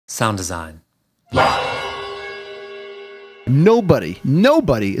Sound design. Nobody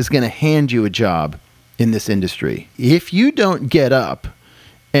is going to hand you a job in this industry. If you don't get up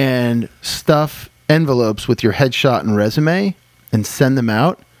and stuff envelopes with your headshot and resume and send them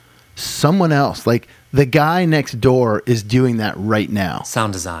out, someone else, like the guy next door, is doing that right now.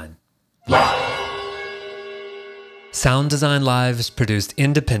 Sound design. Sound Design Live is produced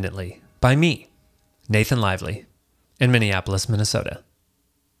independently by me, Nathan Lively, in Minneapolis, Minnesota.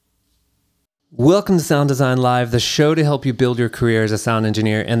 Welcome to Sound Design Live, the show to help you build your career as a sound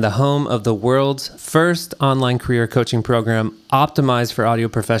engineer and the home of the world's first online career coaching program optimized for audio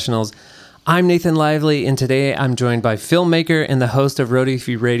professionals. I'm Nathan Lively, and today I'm joined by filmmaker and the host of Roadie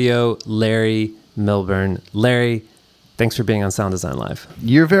Free Radio, Larry Milburn. Larry, thanks for being on Sound Design Live.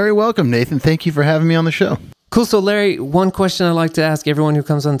 You're very welcome, Nathan. Thank you for having me on the show. Cool. So, Larry, one question I like to ask everyone who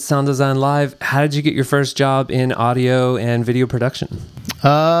comes on Sound Design Live: how did you get your first job in audio and video production?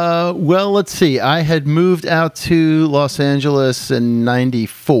 Well, let's see. I had moved out to Los Angeles in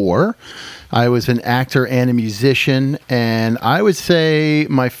 '94. I was an actor and a musician, and I would say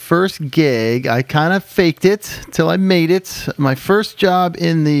my first gig, I kind of faked it till I made it. My first job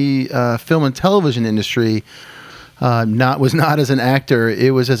in the film and television industry was not as an actor.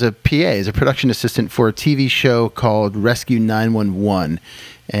 It was as a PA, as a production assistant for a TV show called Rescue 911.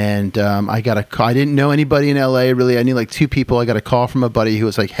 And I got a call. I didn't know anybody in LA, really. I knew like two people. I got a call from a buddy who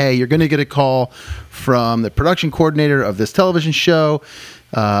was like, hey, you're going to get a call from the production coordinator of this television show.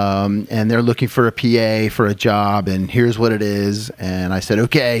 And they're looking for a PA for a job, and here's what it is. And I said,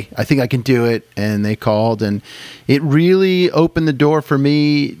 okay, I think I can do it. And they called, and it really opened the door for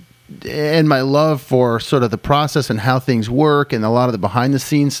me and my love for sort of the process and how things work and a lot of the behind the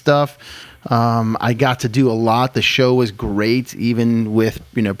scenes stuff. I got to do a lot. The show was great, even with,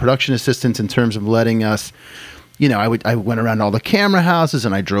 production assistants in terms of letting us, I went around all the camera houses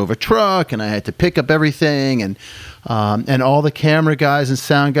and I drove a truck and I had to pick up everything. And all the camera guys and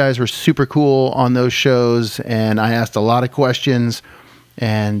sound guys were super cool on those shows. And I asked a lot of questions,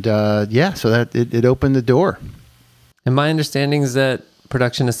 and so that it opened the door. And my understanding is that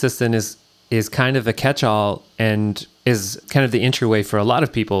production assistant is kind of a catch-all and is kind of the entryway for a lot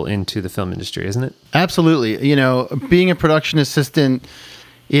of people into the film industry, isn't it? Absolutely. Being a production assistant,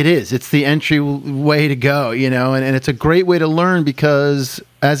 it's the entry way to go, and it's a great way to learn, because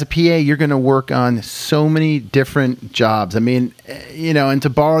as a PA, you're going to work on so many different jobs. I mean, and to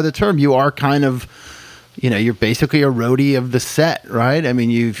borrow the term, you are kind of, you're basically a roadie of the set, right? I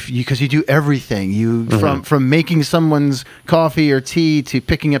mean, because you do everything. From making someone's coffee or tea to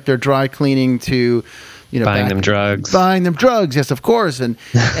picking up their dry cleaning to, buying them drugs. Buying them drugs, yes, of course, and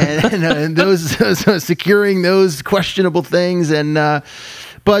those securing those questionable things, and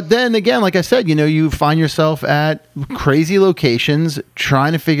but then again, like I said, you find yourself at crazy locations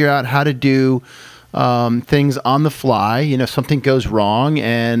trying to figure out how to do things on the fly. Something goes wrong,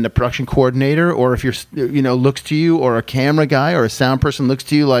 and a production coordinator, or if you're, looks to you, or a camera guy or a sound person looks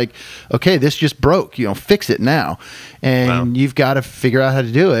to you like, okay, this just broke, fix it now. And You've got to figure out how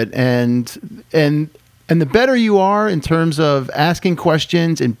to do it. And the better you are in terms of asking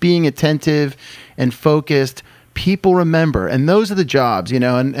questions and being attentive and focused, people remember. And those are the jobs,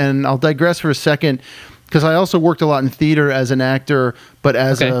 and I'll digress for a second, because I also worked a lot in theater as an actor, but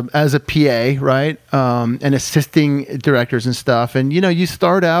as a PA, right? And assisting directors and stuff. And, you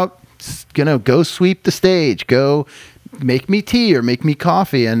start out, go sweep the stage, go make me tea or make me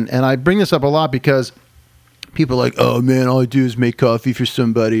coffee. And I bring this up a lot because people are like, oh man, all I do is make coffee for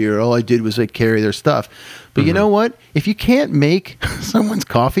somebody, or all I did was like carry their stuff. But you know what? If you can't make someone's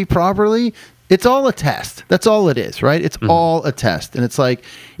coffee properly, it's all a test. That's all it is, right? It's all a test. And it's like,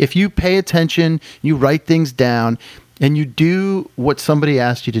 if you pay attention, you write things down, and you do what somebody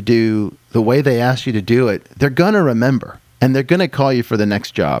asked you to do the way they asked you to do it, they're going to remember, and they're going to call you for the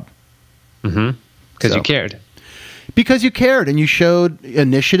next job. Because you cared. Because you cared, and you showed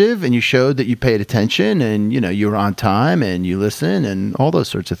initiative, and you showed that you paid attention, and, you were on time, and you listen, and all those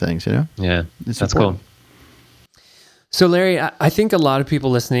sorts of things, Yeah, that's cool. So, Larry, I think a lot of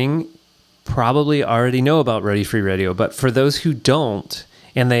people listening probably already know about Roadie Free Radio, but for those who don't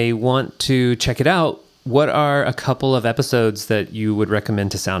and they want to check it out, what are a couple of episodes that you would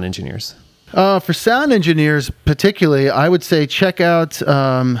recommend to sound engineers? For sound engineers particularly, I would say check out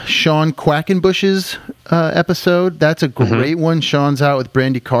Sean Quackenbush's episode. That's a great one. Sean's out with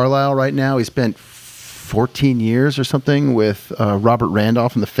Brandy Carlisle right now. He spent 14 years or something with Robert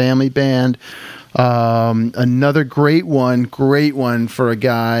Randolph and the Family Band. Another great one for a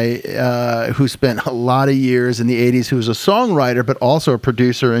guy who spent a lot of years in the 80s, who was a songwriter but also a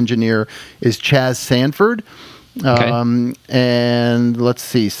producer engineer, is Chaz Sanford. And let's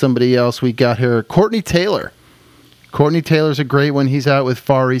see, somebody else we got here, Courtney Taylor. Courtney Taylor's a great one. He's out with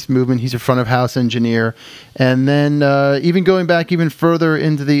Far East Movement. He's a front of house engineer. And then even going back even further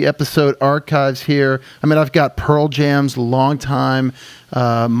into the episode archives here, I mean, I've got Pearl Jam's longtime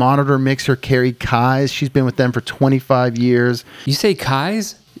monitor mixer, Carrie Keyes. She's been with them for 25 years. You say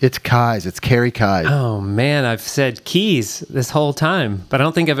Keyes? It's Keyes. It's Carrie Keyes. Oh, man, I've said keys this whole time, but I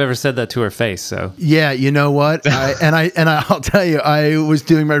don't think I've ever said that to her face. So yeah, you know what? I'll tell you, I was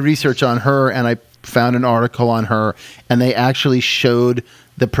doing my research on her, and I found an article on her, and they actually showed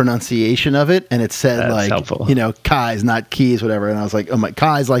the pronunciation of it, and it said That's like helpful. Keyes, not keys, whatever. And I was like, oh my,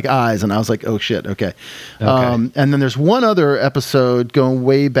 Keyes like eyes, and I was like, oh shit, okay. And then there's one other episode going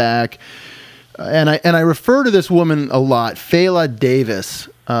way back, and I refer to this woman a lot, Fela Davis.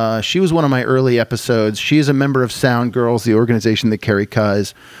 She was one of my early episodes. She is a member of Sound Girls, the organization that Carrie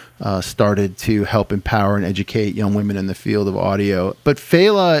Keyes started to help empower and educate young women in the field of audio. But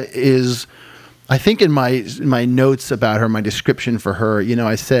Fela is, I think in my notes about her, my description for her,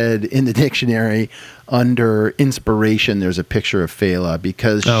 I said in the dictionary under inspiration, there's a picture of Fela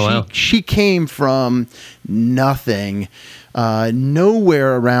because she came from nothing.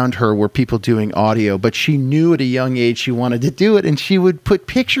 Nowhere around her were people doing audio, but she knew at a young age she wanted to do it, and she would put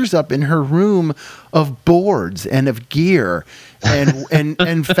pictures up in her room of boards and of gear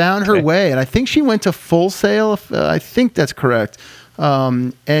and found her way. And I think she went to Full Sail. I think that's correct.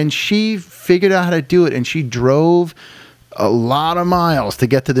 And she figured out how to do it, and she drove a lot of miles to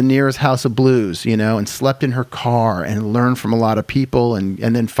get to the nearest house of blues, and slept in her car and learned from a lot of people, and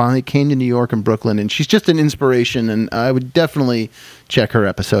then finally came to New York and Brooklyn, and she's just an inspiration, and I would definitely check her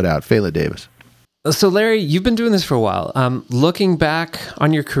episode out, Fela Davis. So Larry, you've been doing this for a while. Looking back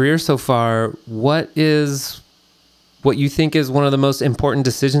on your career so far, what you think is one of the most important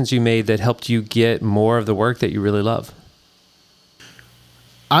decisions you made that helped you get more of the work that you really love?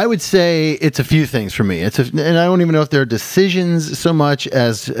 I would say it's a few things for me. And I don't even know if they're decisions so much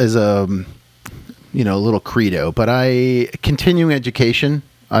as a little credo. But continuing education.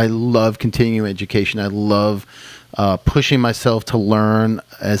 I love continuing education. I love pushing myself to learn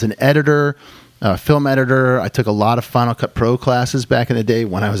as an editor, film editor. I took a lot of Final Cut Pro classes back in the day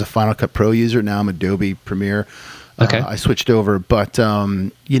when I was a Final Cut Pro user. Now I'm Adobe Premiere. Okay. I switched over, but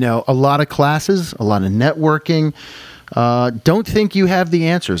a lot of classes, a lot of networking. Don't think you have the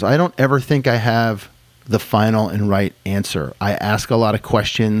answers. I don't ever think I have the final and right answer. I ask a lot of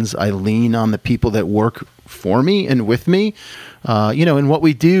questions. I lean on the people that work for me and with me. In what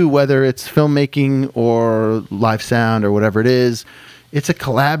we do, whether it's filmmaking or live sound or whatever it is, it's a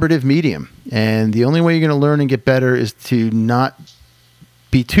collaborative medium. And the only way you're going to learn and get better is to not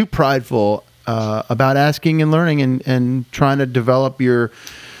be too prideful about asking and learning and trying to develop your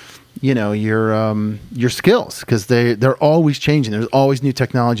skills, because they're always changing. There's always new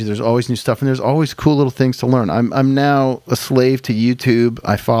technology. There's always new stuff, and there's always cool little things to learn. I'm now a slave to YouTube.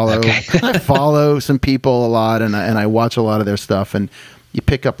 I follow some people a lot, and I watch a lot of their stuff, and you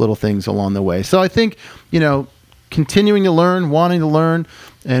pick up little things along the way. So I think continuing to learn, wanting to learn,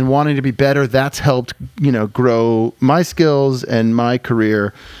 and wanting to be better, that's helped grow my skills and my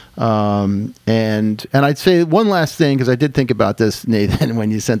career. And I'd say one last thing, because I did think about this, Nathan,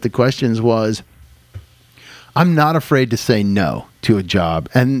 when you sent the questions, was I'm not afraid to say no to a job.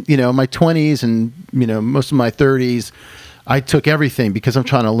 And, my 20s and, most of my 30s, I took everything because I'm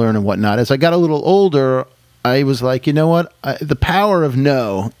trying to learn and whatnot. As I got a little older, I was like, you know what? The power of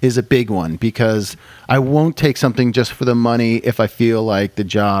no is a big one, because I won't take something just for the money if I feel like the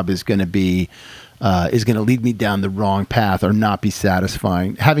job is going to be is going to lead me down the wrong path or not be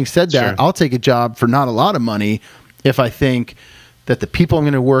satisfying. Having said that, I'll take a job for not a lot of money if I think that the people I'm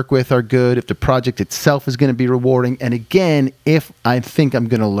going to work with are good, if the project itself is going to be rewarding, and again, if I think I'm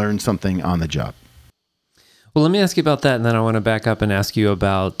going to learn something on the job. Well, let me ask you about that, and then I want to back up and ask you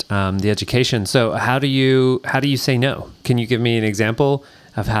about the education. So how do you say no? Can you give me an example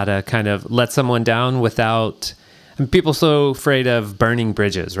of how to kind of let someone down without... people are so afraid of burning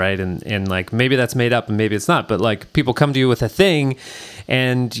bridges, right? And like, maybe that's made up and maybe it's not, but like, people come to you with a thing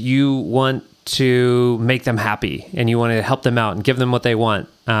and you want to make them happy and you want to help them out and give them what they want.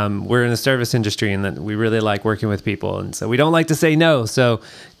 We're in the service industry, and we really like working with people, and so we don't like to say no. So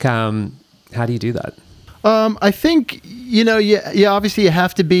how do you do that? I think, obviously you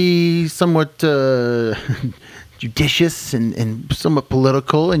have to be somewhat judicious and somewhat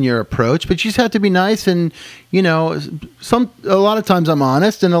political in your approach, but you just have to be nice. And, a lot of times I'm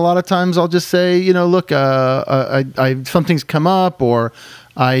honest, and a lot of times I'll just say, look, something's come up, or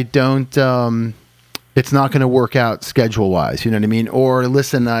I don't, it's not going to work out schedule-wise, you know what I mean? Or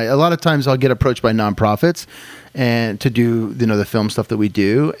listen, a lot of times I'll get approached by nonprofits and to do, the film stuff that we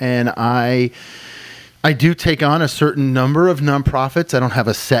do, and I do take on a certain number of nonprofits. I don't have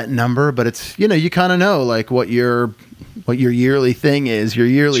a set number, but it's, you kind of know like what your yearly thing is, your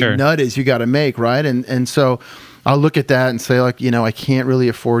yearly nut is you got to make, right? And so I'll look at that and say like, I can't really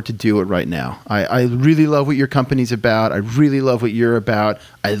afford to do it right now. I really love what your company's about. I really love what you're about.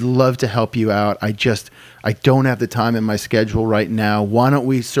 I'd love to help you out. I don't have the time in my schedule right now. Why don't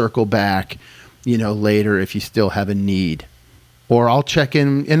we circle back, later if you still have a need? Or I'll check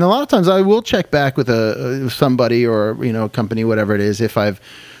in, and a lot of times I will check back with somebody or a company, whatever it is, if I've,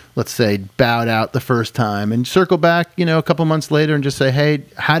 let's say, bowed out the first time, and circle back, a couple months later and just say, hey,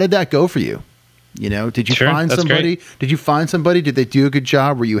 how did that go for you? Did you find somebody? Great. Did you find somebody? Did they do a good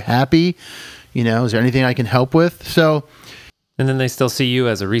job? Were you happy? Is there anything I can help with? So, and then they still see you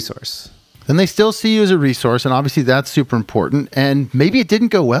as a resource. And obviously that's super important. And maybe it didn't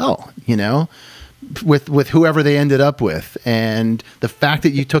go well, with whoever they ended up with. And the fact that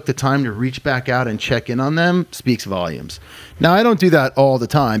you took the time to reach back out and check in on them speaks volumes. Now, I don't do that all the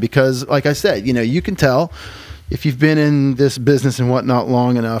time because, like I said, you can tell if you've been in this business and whatnot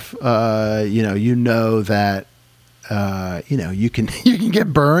long enough, that, you can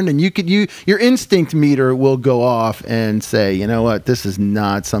get burned, and your instinct meter will go off and say, you know what, this is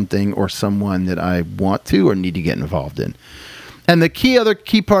not something or someone that I want to or need to get involved in. And the other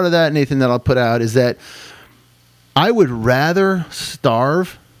key part of that, Nathan, that I'll put out is that I would rather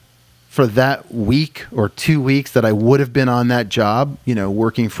starve for that week or 2 weeks that I would have been on that job,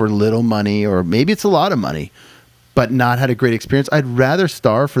 working for little money, or maybe it's a lot of money, but not had a great experience. I'd rather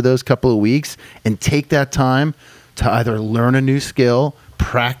starve for those couple of weeks and take that time to either learn a new skill,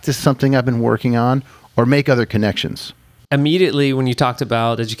 practice something I've been working on, or make other connections. Immediately when you talked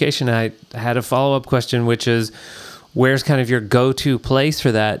about education, I had a follow-up question, which is, where's kind of your go-to place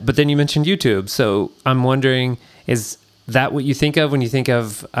for that? But then you mentioned YouTube. So I'm wondering, is that what you think of when you think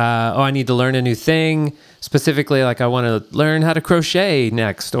of, I need to learn a new thing? Specifically, like I want to learn how to crochet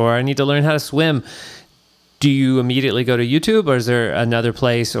next, or I need to learn how to swim. Do you immediately go to YouTube, or is there another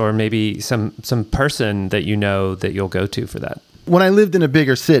place or maybe some person that that you'll go to for that? When I lived in a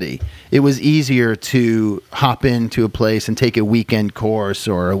bigger city, it was easier to hop into a place and take a weekend course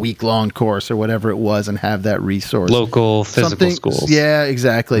or a week-long course or whatever it was and have that resource. Local physical schools. Yeah,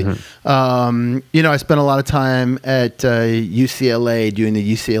 exactly. Mm-hmm. I spent a lot of time at UCLA doing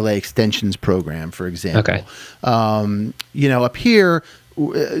the UCLA Extensions program, for example. Okay. Up here,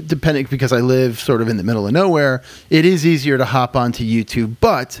 depending, because I live sort of in the middle of nowhere, it is easier to hop onto YouTube.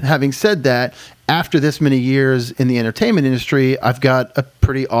 But having said that, after this many years in the entertainment industry, I've got a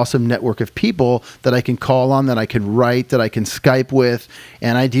pretty awesome network of people that I can call on, that I can write, that I can Skype with,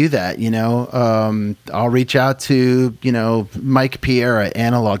 and I do that. I'll reach out to Mike Pierre,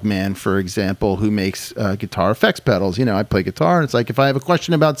 Analog Man, for example, who makes guitar effects pedals. I play guitar, and it's like if I have a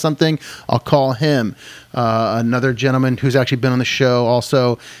question about something, I'll call him. Another gentleman who's actually been on the show,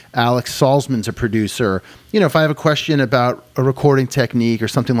 also Alex Salzman's a producer. If I have a question about a recording technique or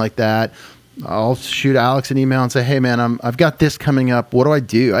something like that, I'll shoot Alex an email and say, hey man, I've got this coming up. What do I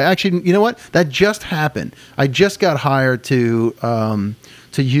do? I actually, you know what? That just happened. I just got hired to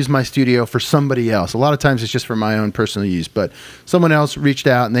use my studio for somebody else. A lot of times it's just for my own personal use, but someone else reached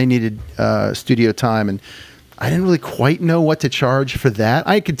out and they needed studio time, and I didn't really quite know what to charge for that.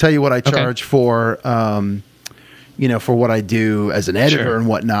 I could tell you what I charge for, for what I do as an editor and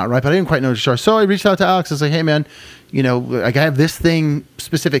whatnot, right? But I didn't quite know what to charge. So I reached out to Alex and said, hey man, I have this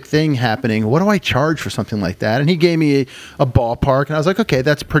specific thing happening. What do I charge for something like that? And he gave me a ballpark, and I was like, okay,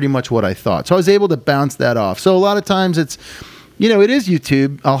 that's pretty much what I thought. So I was able to bounce that off. So a lot of times it's, it is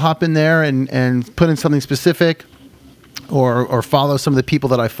YouTube. I'll hop in there and put in something specific, or follow some of the people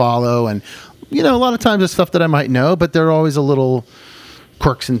that I follow. And, a lot of times it's stuff that I might know, but there are always a little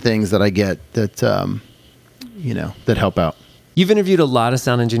quirks and things that I get that, that help out. You've interviewed a lot of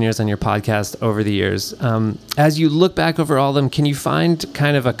sound engineers on your podcast over the years. As you look back over all of them, can you find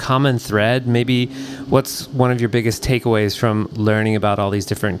kind of a common thread? Maybe what's one of your biggest takeaways from learning about all these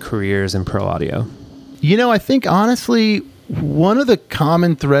different careers in pro audio? I think honestly, one of the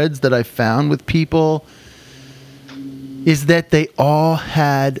common threads that I found with people is that they all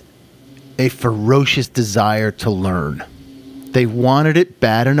had a ferocious desire to learn. They wanted it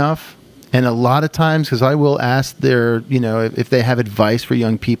bad enough. And a lot of times, because I will ask their, if they have advice for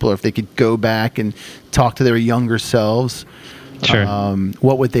young people, or if they could go back and talk to their younger selves,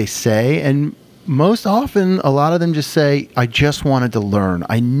 what would they say? And most often, a lot of them just say, I just wanted to learn.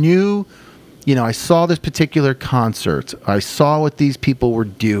 I knew I saw this particular concert. I saw what these people were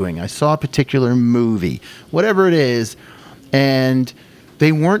doing. I saw a particular movie, whatever it is. And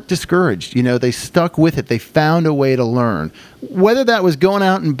they weren't discouraged. They stuck with it. They found a way to learn. Whether that was going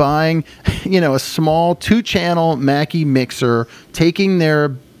out and buying, a small 2-channel Mackie mixer, taking their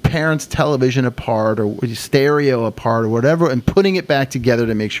parents' television apart or stereo apart or whatever, and putting it back together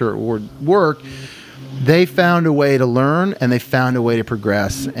to make sure it would work, they found a way to learn and they found a way to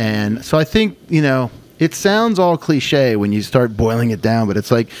progress. And so I think, it sounds all cliche when you start boiling it down, but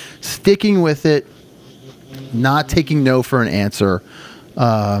it's like sticking with it, not taking no for an answer,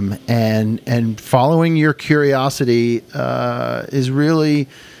 and following your curiosity is really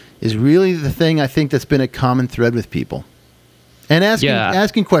the thing I think that's been a common thread with people. And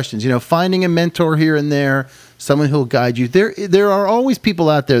asking questions, finding a mentor here and there, someone who'll guide you. There are always people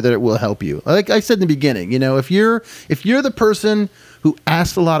out there that will help you. Like I said in the beginning, if you're the person who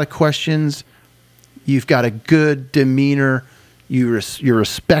asks a lot of questions, you've got a good demeanor, you're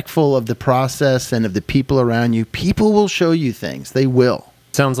respectful of the process and of the people around you, people will show you things. They will.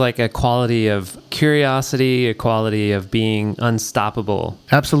 Sounds like a quality of curiosity, a quality of being unstoppable.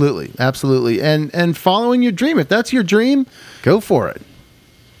 Absolutely. And following your dream. If that's your dream, go for it.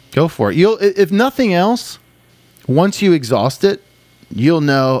 If nothing else, once you exhaust it, you'll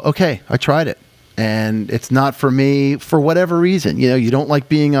know, okay, I tried it. And it's not for me for whatever reason. You don't like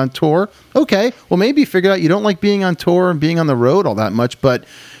being on tour. Okay, well, maybe figure out you don't like being on tour and being on the road all that much, but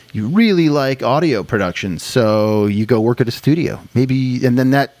you really like audio production, so you go work at a studio. Maybe, and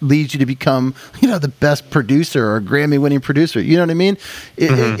then that leads you to become, the best producer or Grammy-winning producer. You know what I mean?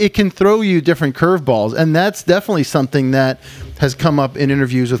 It can throw you different curveballs, and that's definitely something that has come up in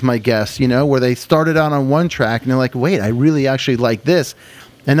interviews with my guests, where they started out on one track, and they're like, wait, I really actually like this.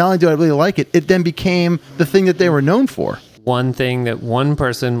 And not only do I really like it, it then became the thing that they were known for. One thing that one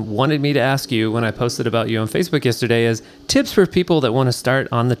person wanted me to ask you when I posted about you on Facebook yesterday is tips for people that want to start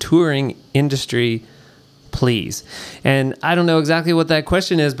on the touring industry, please. And I don't know exactly what that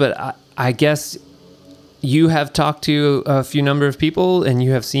question is, but I guess you have talked to a few number of people and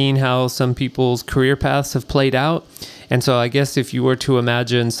you have seen how some people's career paths have played out. And so I guess if you were to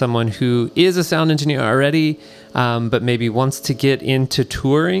imagine someone who is a sound engineer already, but maybe wants to get into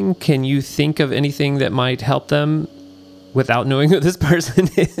touring, can you think of anything that might help them without knowing who this person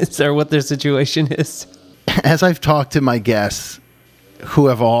is or what their situation is? As I've talked to my guests who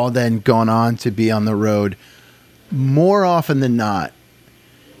have all then gone on to be on the road, more often than not,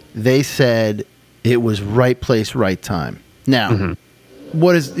 they said it was right place, right time. Now,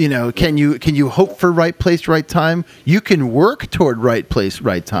 what is, can you hope for right place, right time? You can work toward right place,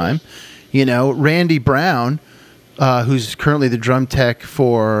 right time. Randy Brown, who's currently the drum tech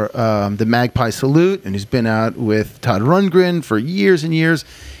for the Magpie Salute, and who's been out with Todd Rundgren for years and years.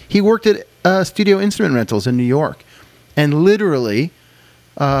 He worked at Studio Instrument Rentals in New York. And literally,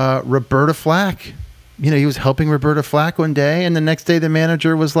 Roberta Flack, he was helping Roberta Flack one day, and the next day the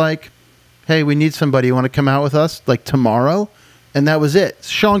manager was like, hey, we need somebody. You want to come out with us, like, tomorrow? And that was it.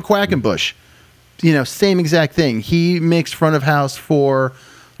 Sean Quackenbush, same exact thing. He mixed front of house for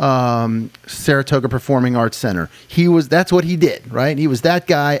Saratoga Performing Arts Center. That's what he did, right? He was that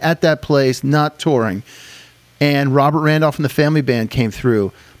guy at that place, not touring. And Robert Randolph and the Family Band came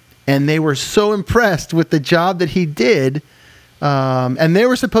through, and they were so impressed with the job that he did. And they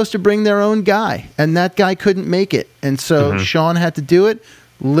were supposed to bring their own guy, and that guy couldn't make it. And so Sean had to do it.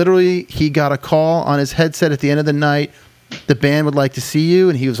 Literally, he got a call on his headset at the end of the night. The band would like to see you.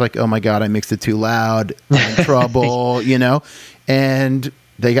 And he was like, oh my God, I mixed it too loud. I'm in trouble, and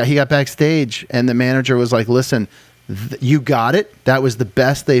he got backstage, and the manager was like, listen, you got it. That was the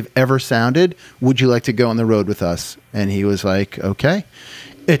best they've ever sounded. Would you like to go on the road with us? And he was like, okay.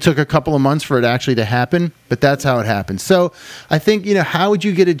 It took a couple of months for it actually to happen, but that's how it happened. So I think, how would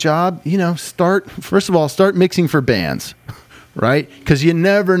you get a job? First of all, start mixing for bands, right? Because you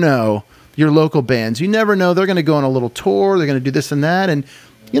never know your local bands. You never know. They're going to go on a little tour. They're going to do this and that. And,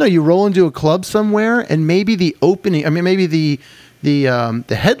 you roll into a club somewhere, and maybe the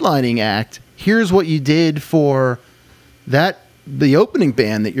headlining act, here's what you did for the opening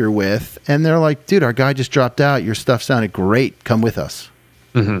band that you're with. And they're like, dude, our guy just dropped out. Your stuff sounded great. Come with us.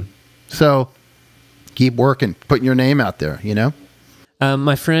 So keep working, putting your name out there,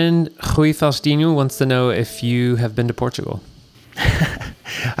 My friend Rui Faustino wants to know if you have been to Portugal.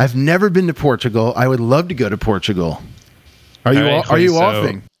 I've never been to Portugal. I would love to go to Portugal. Are you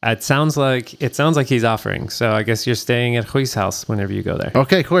offering? It sounds like he's offering. So I guess you're staying at Rui's house whenever you go there.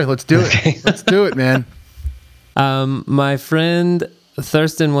 Okay, Rui, let's do it. Let's do it, man. My friend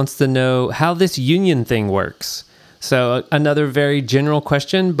Thurston wants to know how this union thing works. So another very general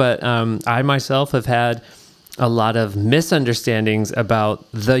question, but I myself have had a lot of misunderstandings about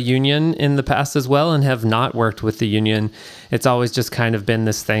the union in the past as well, and have not worked with the union. It's always just kind of been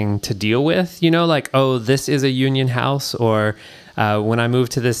this thing to deal with, like, oh, this is a union house, or when I move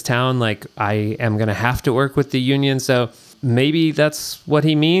to this town, like, I am going to have to work with the union. So maybe that's what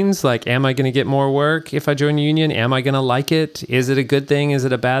he means. Like, am I going to get more work if I join a union? Am I going to like it? Is it a good thing? Is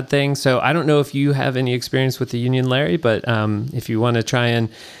it a bad thing? So I don't know if you have any experience with the union, Larry, but if you want to try and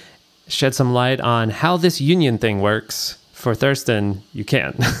shed some light on how this union thing works for Thurston, you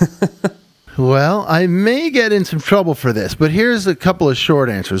can. Well, I may get in some trouble for this, but here's a couple of short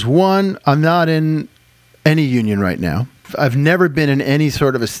answers. One, I'm not in any union right now. I've never been in any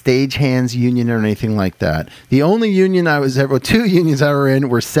sort of a stagehands union or anything like that. The only union two unions I were in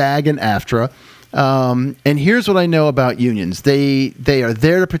were SAG and AFTRA. And here's what I know about unions. They are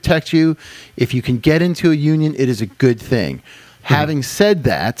there to protect you. If you can get into a union, it is a good thing. Mm-hmm. Having said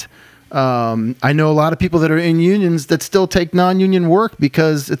that, I know a lot of people that are in unions that still take non-union work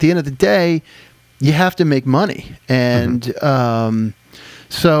because at the end of the day, you have to make money. And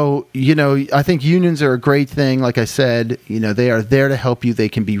so, I think unions are a great thing. Like I said, they are there to help you. They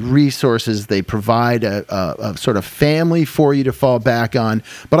can be resources. They provide a sort of family for you to fall back on.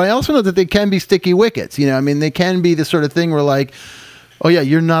 But I also know that they can be sticky wickets. They can be the sort of thing where, like, oh yeah,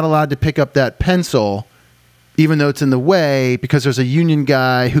 you're not allowed to pick up that pencil even though it's in the way, because there's a union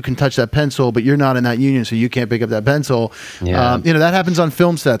guy who can touch that pencil, but you're not in that union, so you can't pick up that pencil. Yeah. That happens on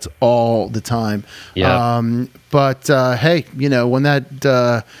film sets all the time. Yeah. But hey, when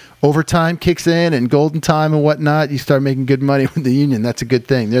that overtime kicks in and golden time and whatnot, you start making good money with the union. That's a good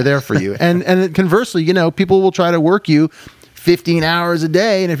thing. They're there for you. And conversely, people will try to work you 15 hours a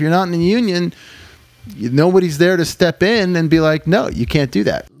day, and if you're not in the union, nobody's there to step in and be like, no, you can't do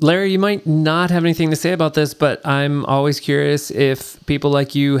that. Larry, you might not have anything to say about this, but I'm always curious if people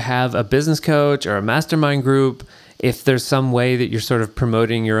like you have a business coach or a mastermind group, if there's some way that you're sort of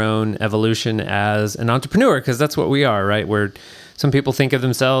promoting your own evolution as an entrepreneur, because that's what we are, right? Some people think of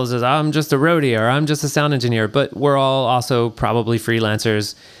themselves as, I'm just a roadie or I'm just a sound engineer, but we're all also probably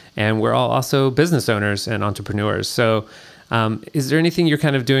freelancers, and we're all also business owners and entrepreneurs. So is there anything you're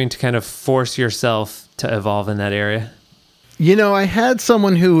kind of doing to kind of force yourself to evolve in that area? I had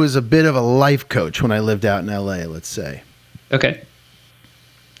someone who was a bit of a life coach when I lived out in LA, let's say. Okay.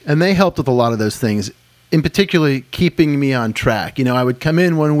 And they helped with a lot of those things, in particular keeping me on track. I would come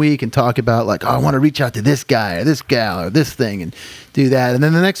in one week and talk about, like, oh, I want to reach out to this guy or this gal or this thing and do that. And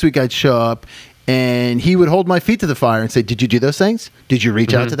then the next week I'd show up and he would hold my feet to the fire and say, did you do those things? Did you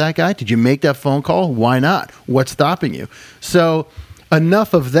reach out to that guy? Did you make that phone call? Why not? What's stopping you? So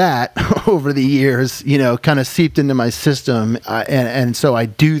enough of that over the years, kind of seeped into my system. And so I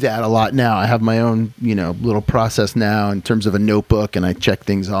do that a lot now. I have my own, little process now in terms of a notebook, and I check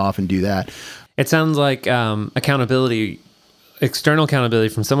things off and do that. It sounds like accountability, external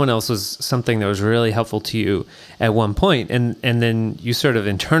accountability from someone else was something that was really helpful to you at one point. And then you sort of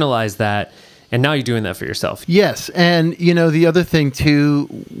internalized that. And now you're doing that for yourself. Yes. And, the other thing, too,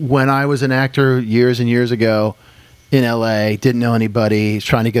 when I was an actor years and years ago in LA, didn't know anybody,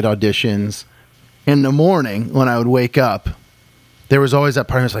 trying to get auditions. In the morning, when I would wake up, there was always that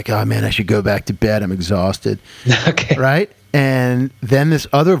part of me like, oh, man, I should go back to bed. I'm exhausted. Okay. Right? And then this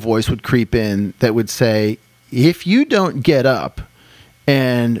other voice would creep in that would say, if you don't get up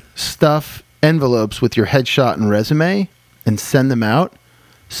and stuff envelopes with your headshot and resume and send them out,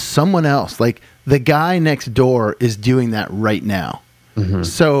 someone else, like the guy next door, is doing that right now. Mm-hmm.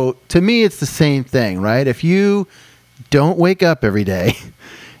 So to me, it's the same thing, right? If you don't wake up every day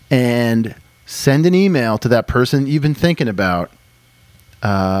and send an email to that person you've been thinking about,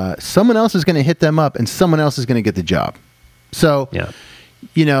 someone else is going to hit them up and someone else is going to get the job. So,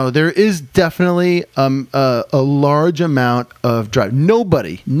 there is definitely a large amount of drive.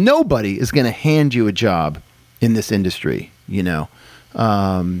 Nobody is going to hand you a job in this industry,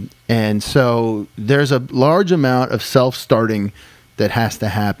 and so there's a large amount of self-starting that has to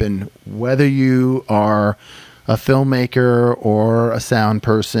happen, whether you are a filmmaker or a sound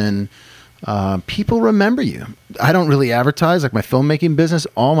person. People remember you. I don't really advertise, like my filmmaking business.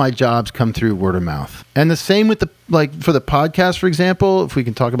 All my jobs come through word of mouth. And the same with for the podcast, for example, if we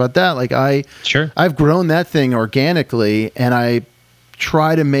can talk about that, I've grown that thing organically, and I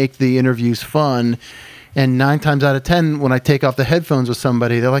try to make the interviews fun. And 9 times out of 10, when I take off the headphones with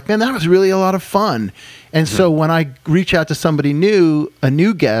somebody, they're like, man, that was really a lot of fun. And so when I reach out to somebody new, a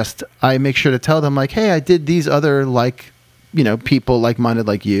new guest, I make sure to tell them, like, hey, I did these other, people like-minded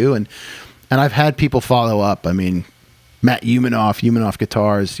like you. And I've had people follow up. I mean, Matt Umanoff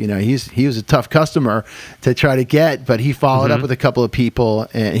Guitars. You know, he was a tough customer to try to get, but he followed up with a couple of people,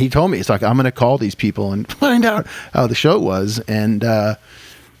 and he told me, it's like, I'm going to call these people and find out how the show was, and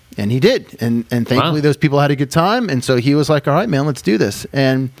he did, and thankfully those people had a good time, and so he was like, all right, man, let's do this.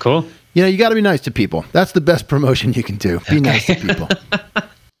 And cool. You know, you got to be nice to people. That's the best promotion you can do. Be nice to people.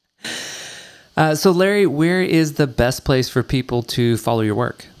 So Larry, where is the best place for people to follow your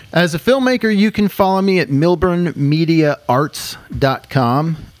work? As a filmmaker, you can follow me at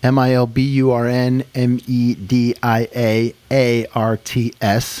milburnmediaarts.com,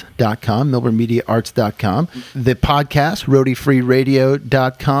 milburnmediaarts.com, milburnmediaarts.com. The podcast,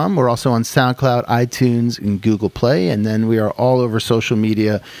 roadiefreeradio.com. We're also on SoundCloud, iTunes, and Google Play. And then we are all over social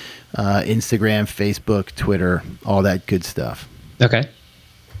media, Instagram, Facebook, Twitter, all that good stuff. Okay.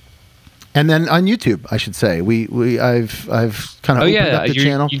 And then on YouTube, I should say, I've kind of opened up the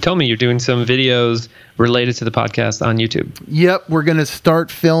channel. You told me you're doing some videos related to the podcast on YouTube. Yep, we're going to start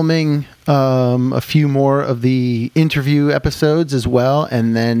filming a few more of the interview episodes as well,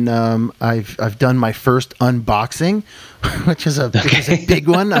 and then I've done my first unboxing, which is a big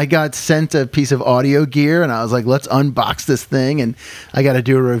one. I got sent a piece of audio gear, and I was like, let's unbox this thing, and I got to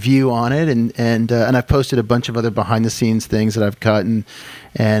do a review on it, and I've posted a bunch of other behind the scenes things that I've cut,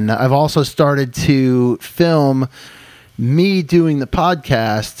 and I've also started to film me doing the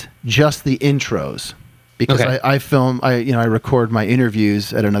podcast, just the intros. Because I record my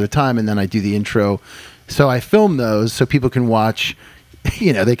interviews at another time, and then I do the intro. So I film those so people can watch,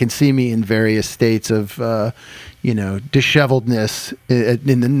 you know, they can see me in various states of, disheveledness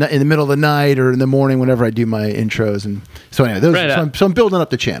in the middle of the night or in the morning whenever I do my intros. And so anyway, so I'm building up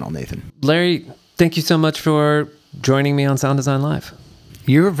the channel, Nathan. Larry, thank you so much for joining me on Sound Design Live.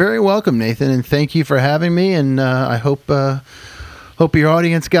 You're very welcome, Nathan, and thank you for having me. And I hope your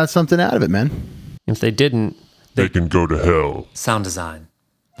audience got something out of it, man. If they didn't, they can go to hell. Sound Design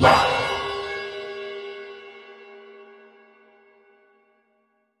Live.